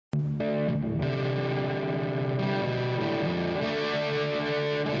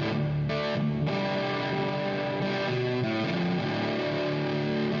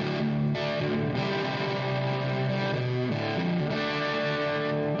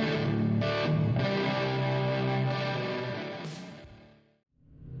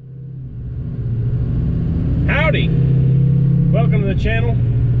Howdy! Welcome to the channel.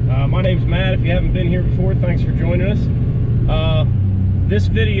 My name's Matt. If you haven't been here before, thanks for joining us. This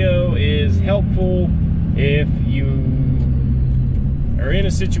video is helpful if you are in a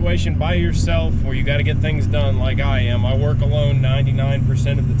situation by yourself where you got to get things done like I am. I work alone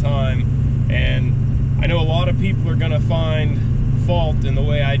 99% of the time, and I know a lot of people are going to find fault in the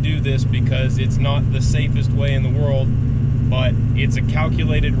way I do this because it's not the safest way in the world, but it's a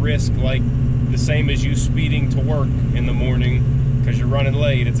calculated risk, like the same as you speeding to work in the morning because you're running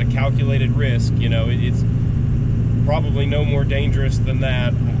late. It's a calculated risk. You know, it's probably no more dangerous than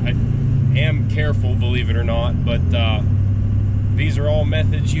that. I am careful, believe it or not, but these are all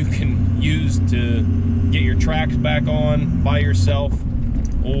methods you can use to get your tracks back on by yourself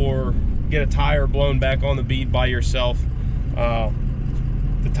or get a tire blown back on the bead by yourself.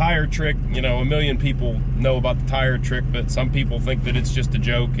 The tire trick, you know, a million people know about the tire trick, but some people think that it's just a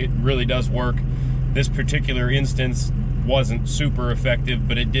joke. It really does work. This particular instance wasn't super effective,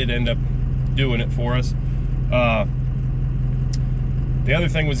 but it did end up doing it for us. The other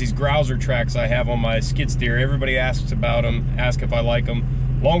thing was these grouser tracks I have on my skid steer. Everybody asks about them, ask if I like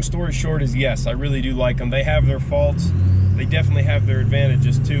them. Long story short is yes, I really do like them. They have their faults. They definitely have their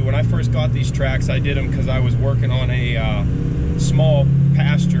advantages too. When I first got these tracks, I did them because I was working on a small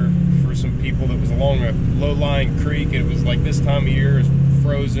pasture for some people that was along a low-lying creek. It was like this time of year, it was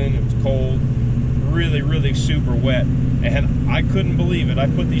frozen, it was cold, really super wet, and I couldn't believe it. I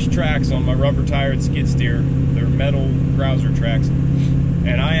put these tracks on my rubber-tired skid steer. They're metal grouser tracks,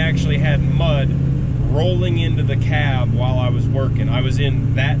 and I actually had mud rolling into the cab while I was working. I was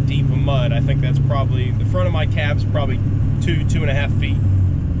in that deep of mud. I think that's probably, the front of my cab's probably 2.5 feet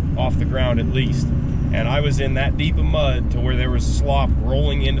off the ground at least. And I was in that deep of mud to where there was slop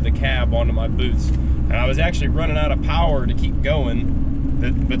rolling into the cab onto my boots. And I was actually running out of power to keep going,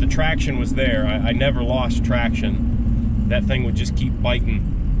 but the traction was there. I never lost traction. That thing would just keep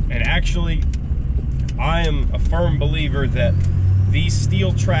biting. And actually, I am a firm believer that these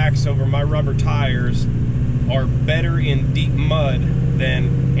steel tracks over my rubber tires are better in deep mud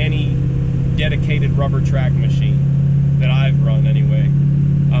than any dedicated rubber track machine that I've run anyway.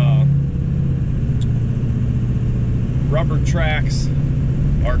 Rubber tracks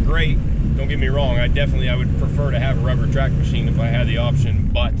are great, don't get me wrong. I would prefer to have a rubber track machine if I had the option,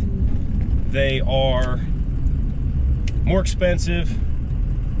 but they are more expensive,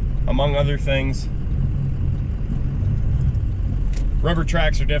 among other things. Rubber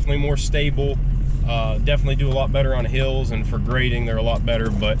tracks are definitely more stable, definitely do a lot better on hills, and for grading they're a lot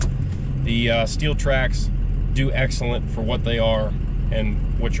better, but the steel tracks do excellent for what they are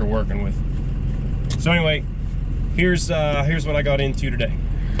and what you're working with. So anyway, here's what I got into today.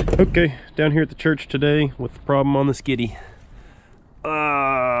 Okay, down here at the church today with the problem on the skiddy.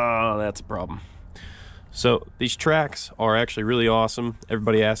 That's a problem. So these tracks are actually really awesome.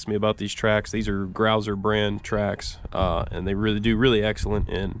 Everybody asks me about these tracks. These are Grouser brand tracks, and they really do really excellent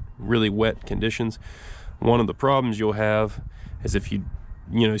in really wet conditions. One of the problems you'll have is if you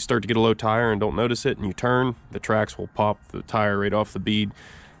start to get a low tire and don't notice it and you turn, the tracks will pop the tire right off the bead,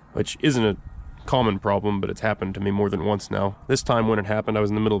 which isn't a common problem, but it's happened to me more than once now. This time when it happened, I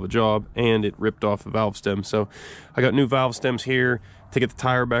was in the middle of a job and it ripped off the valve stem. So I got new valve stems here. To get the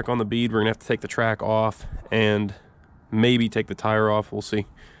tire back on the bead, we're gonna have to take the track off and maybe take the tire off. We'll see.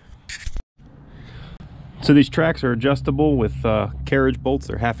 So these tracks are adjustable with carriage bolts.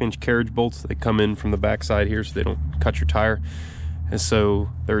 They're 1/2-inch carriage bolts. They come in from the back side here so they don't cut your tire. And so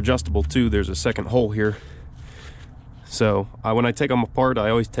they're adjustable too. There's a second hole here. So when I take them apart, I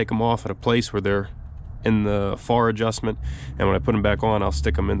always take them off at a place where they're in the far adjustment, and when I put them back on, I'll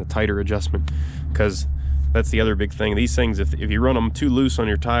stick them in the tighter adjustment, because that's the other big thing. These things, if you run them too loose on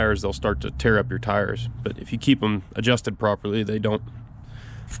your tires, they'll start to tear up your tires. But if you keep them adjusted properly, they don't.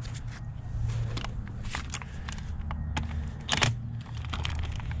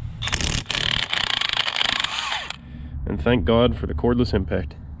 And thank God for the cordless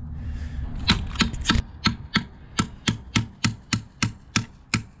impact.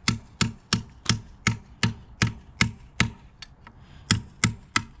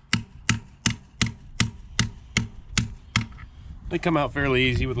 They come out fairly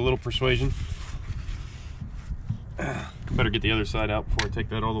easy with a little persuasion. Better get the other side out before I take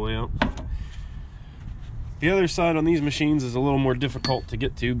that all the way out. The other side on these machines is a little more difficult to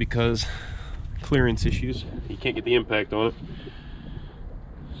get to because clearance issues. You can't get the impact on it.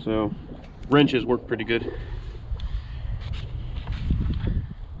 So wrenches work pretty good.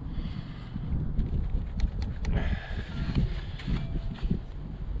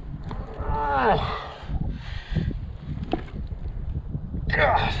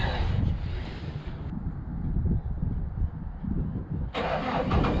 God.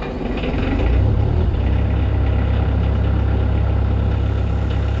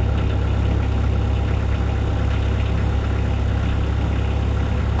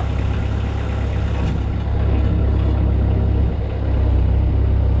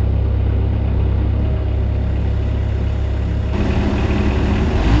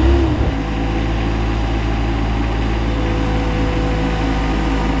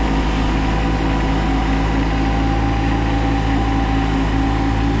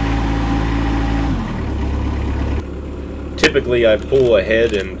 Typically I pull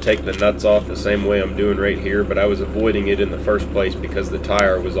ahead and take the nuts off the same way I'm doing right here, but I was avoiding it in the first place because the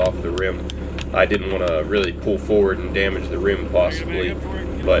tire was off the rim. I didn't want to really pull forward and damage the rim possibly,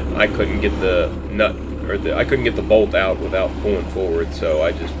 but I couldn't get the nut, or I couldn't get the bolt out without pulling forward, so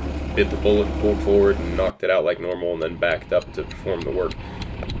I just bit the bullet and pulled forward and knocked it out like normal and then backed up to perform the work.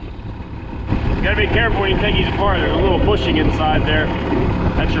 You gotta be careful when you take these apart. There's a little bushing inside there.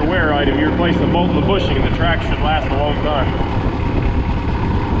 That's your wear item. You replace the bolt and the bushing and the track should last a long time.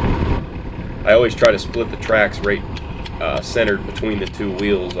 I always try to split the tracks right centered between the two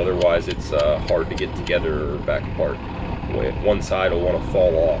wheels, otherwise it's hard to get together or back apart. One side will want to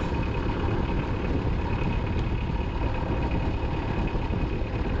fall off.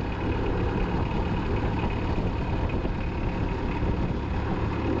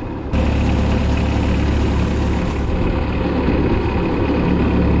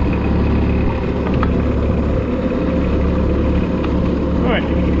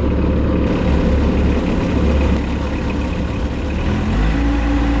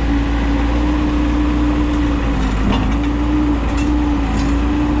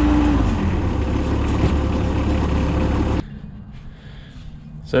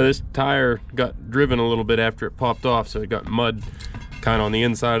 So this tire got driven a little bit after it popped off, so it got mud kind of on the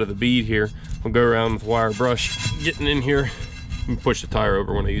inside of the bead here. I'll go around with wire brush, getting in here, and push the tire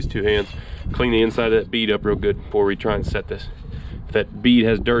over when I use two hands. Clean the inside of that bead up real good before we try and set this. If that bead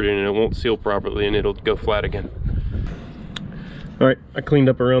has dirt in it, it won't seal properly and it'll go flat again. All right, I cleaned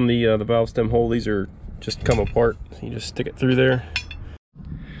up around the valve stem hole. These are just come apart. So you just stick it through there.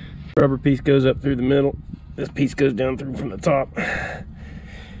 Rubber piece goes up through the middle. This piece goes down through from the top.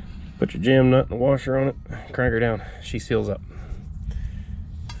 Put your jam nut and the washer on it, crank her down, she seals up.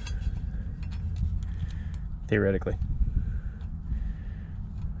 Theoretically.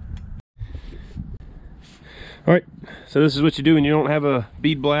 Alright, so this is what you do when you don't have a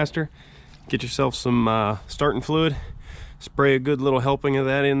bead blaster. Get yourself some starting fluid, spray a good little helping of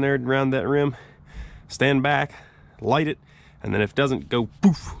that in there around that rim, stand back, light it, and then if it doesn't go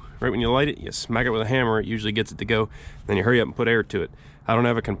poof, right when you light it, you smack it with a hammer, it usually gets it to go, then you hurry up and put air to it. I don't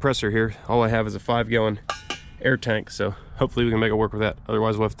have a compressor here. All I have is a 5-gallon air tank, so hopefully we can make it work with that.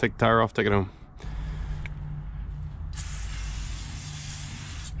 Otherwise we'll have to take the tire off, take it home.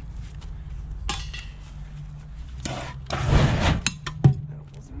 That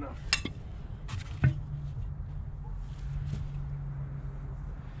was enough.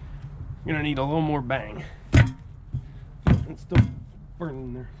 You're gonna need a little more bang. It's still burning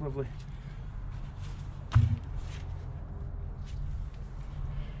in there, lovely.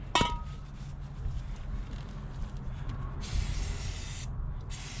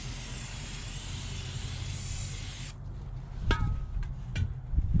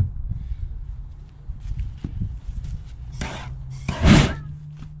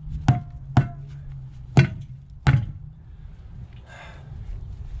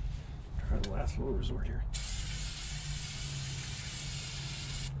 Last little resort here.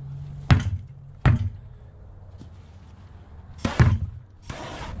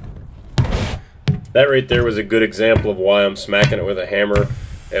 That right there was a good example of why I'm smacking it with a hammer.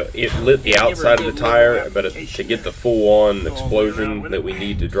 It lit the outside of the tire, but to get the full-on explosion that we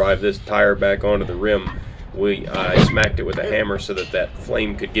need to drive this tire back onto the rim, I smacked it with a hammer so that that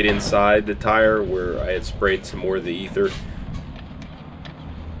flame could get inside the tire where I had sprayed some more of the ether.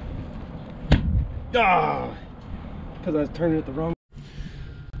 Ah, because I was turning it the wrong.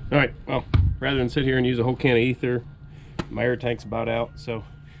 All right, well, rather than sit here and use a whole can of ether, my air tank's about out. So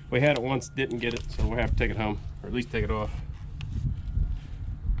we had it once, didn't get it, so we'll have to take it home, or at least take it off.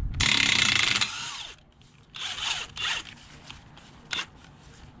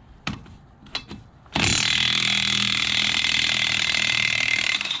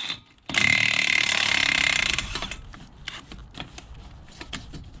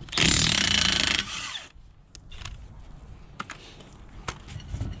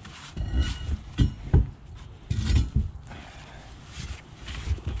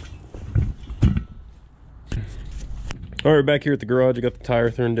 All right, back here at the garage, I got the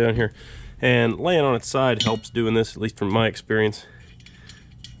tire thrown down here, and laying on its side helps doing this, at least from my experience.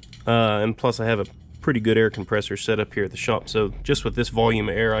 And plus I have a pretty good air compressor set up here at the shop, so just with this volume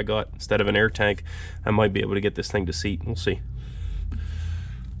of air I got instead of an air tank, I might be able to get this thing to seat. We'll see.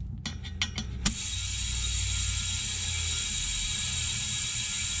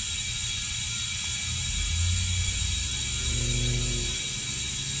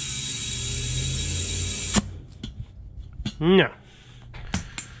 No.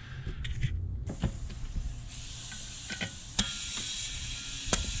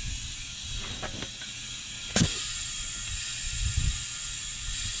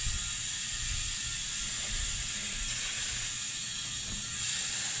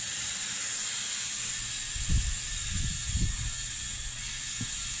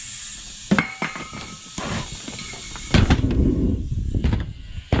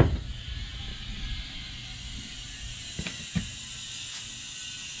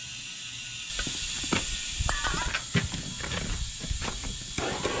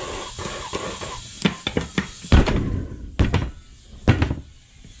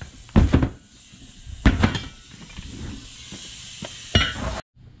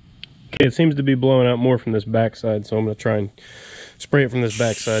 It seems to be blowing out more from this backside, so I'm going to try and spray it from this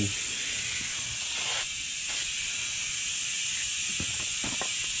backside.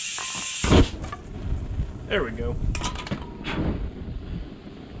 There we go.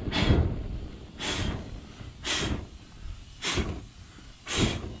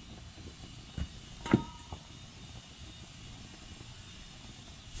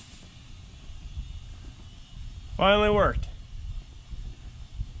 Finally worked.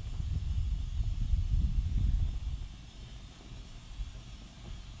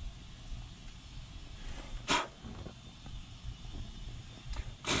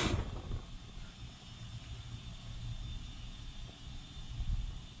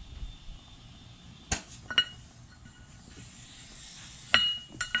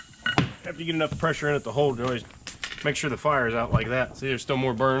 After you get enough pressure in it to hold, you always make sure the fire is out like that. See, there's still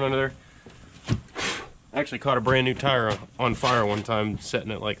more burn under there. I actually caught a brand new tire on fire one time setting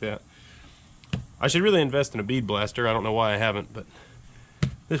it like that. I should really invest in a bead blaster. I don't know why I haven't, but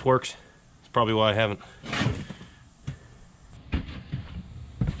this works. It's probably why I haven't.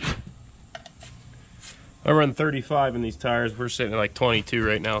 I run 35 in these tires. We're sitting at like 22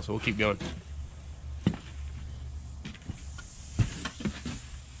 right now, so we'll keep going.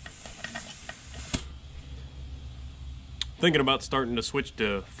 Thinking about starting to switch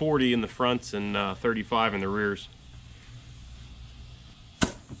to 40 in the fronts and 35 in the rears.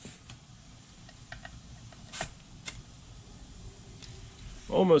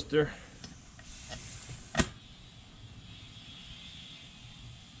 Almost there.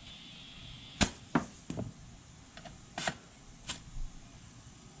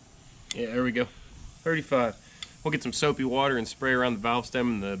 Yeah, there we go. 35. We'll get some soapy water and spray around the valve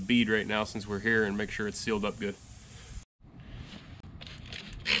stem and the bead right now since we're here and make sure it's sealed up good.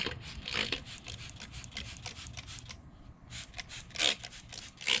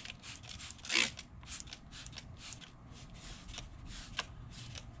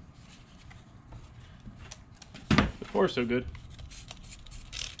 So far, so good.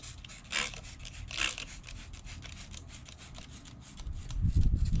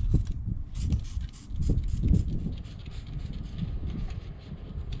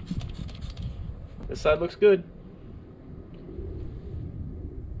 This side looks good.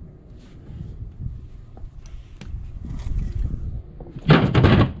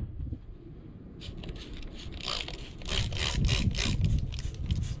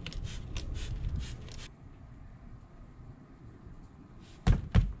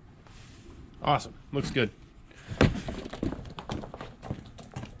 Awesome, looks good.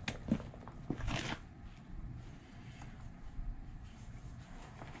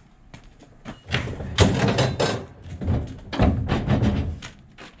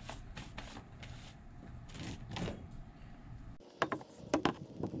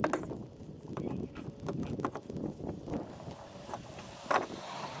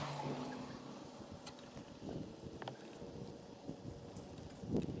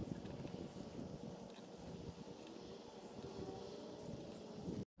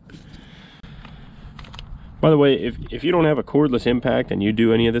 By the way, if you don't have a cordless impact and you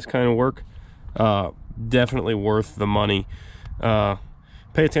do any of this kind of work, definitely worth the money. Pay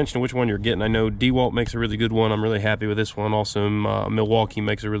attention to which one you're getting. I know DeWalt makes a really good one. I'm really happy with this one. Also, Milwaukee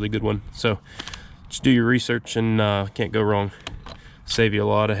makes a really good one. So just do your research and can't go wrong. Save you a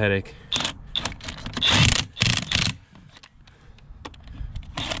lot of headache.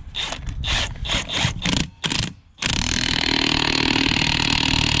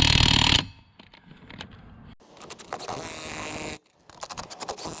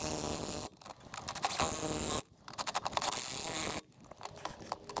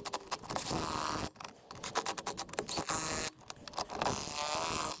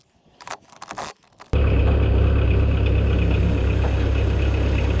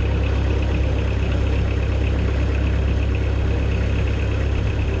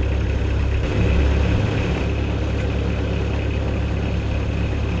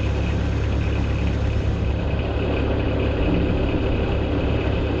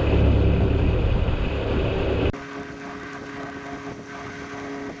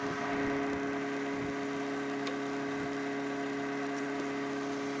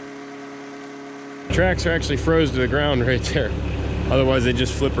 Tracks are actually froze to the ground right there. Otherwise they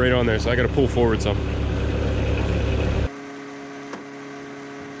just flip right on there, so I gotta pull forward some.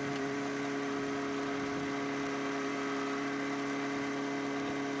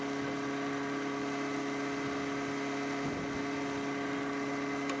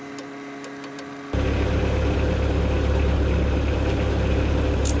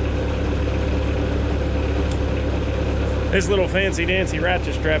 This little fancy dancy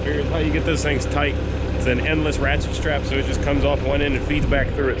ratchet strap here is how you get those things tight. It's an endless ratchet strap, so it just comes off one end and feeds back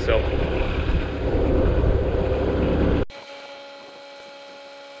through itself.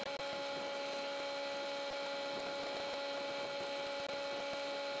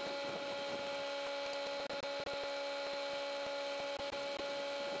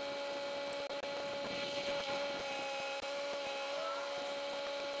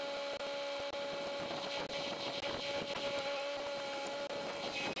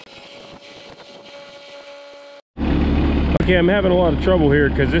 Okay, I'm having a lot of trouble here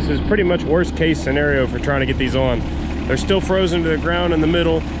because this is pretty much worst case scenario for trying to get these on. They're still frozen to the ground in the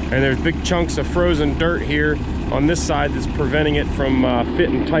middle, and there's big chunks of frozen dirt here on this side that's preventing it from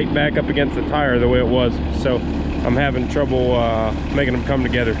fitting tight back up against the tire the way it was. So I'm having trouble making them come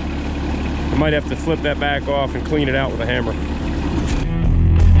together. I might have to flip that back off and clean it out with a hammer.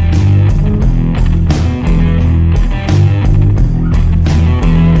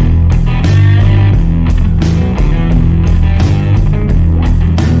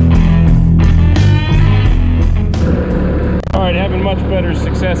 Much better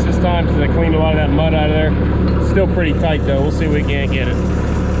success this time since I cleaned a lot of that mud out of there. Still pretty tight though. We'll see if we can't get it.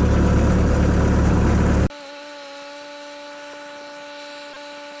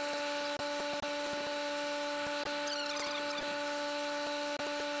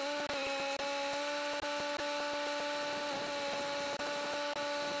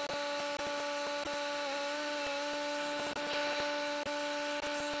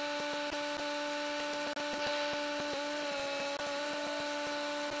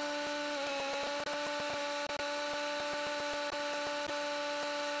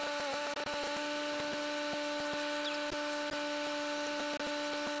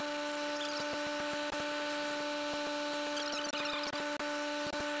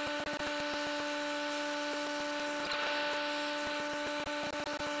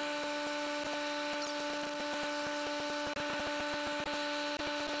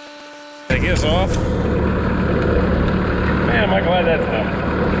 Take this off. Man, am I glad that's done.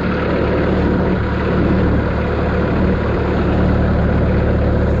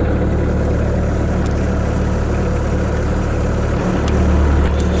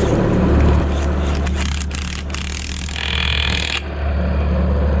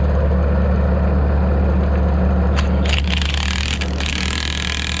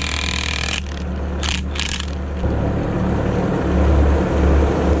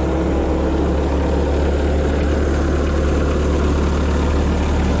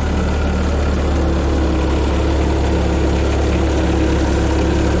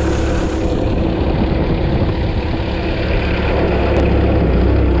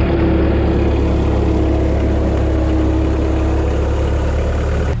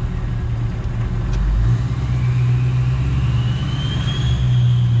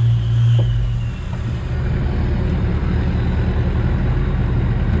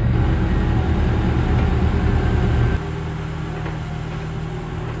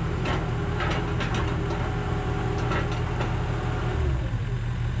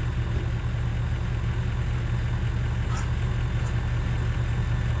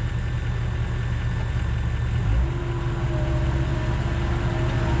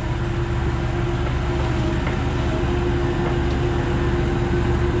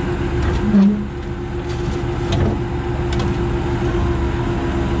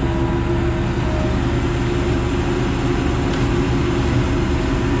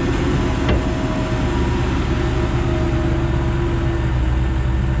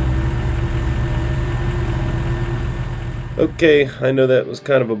 Okay, I know that was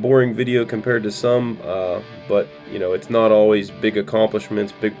kind of a boring video compared to some, but you know, it's not always big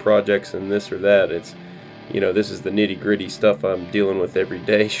accomplishments, big projects and this or that. It's, you know, this is the nitty-gritty stuff I'm dealing with every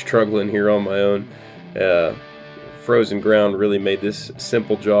day, struggling here on my own. Frozen ground really made this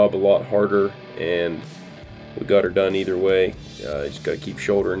simple job a lot harder, and we got her done either way. Just got to keep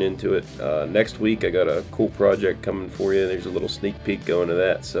shouldering into it. Next week I got a cool project coming for you. There's a little sneak peek going to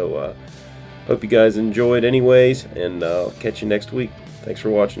that, so hope you guys enjoyed anyways, and I'll catch you next week. Thanks for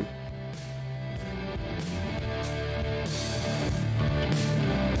watching.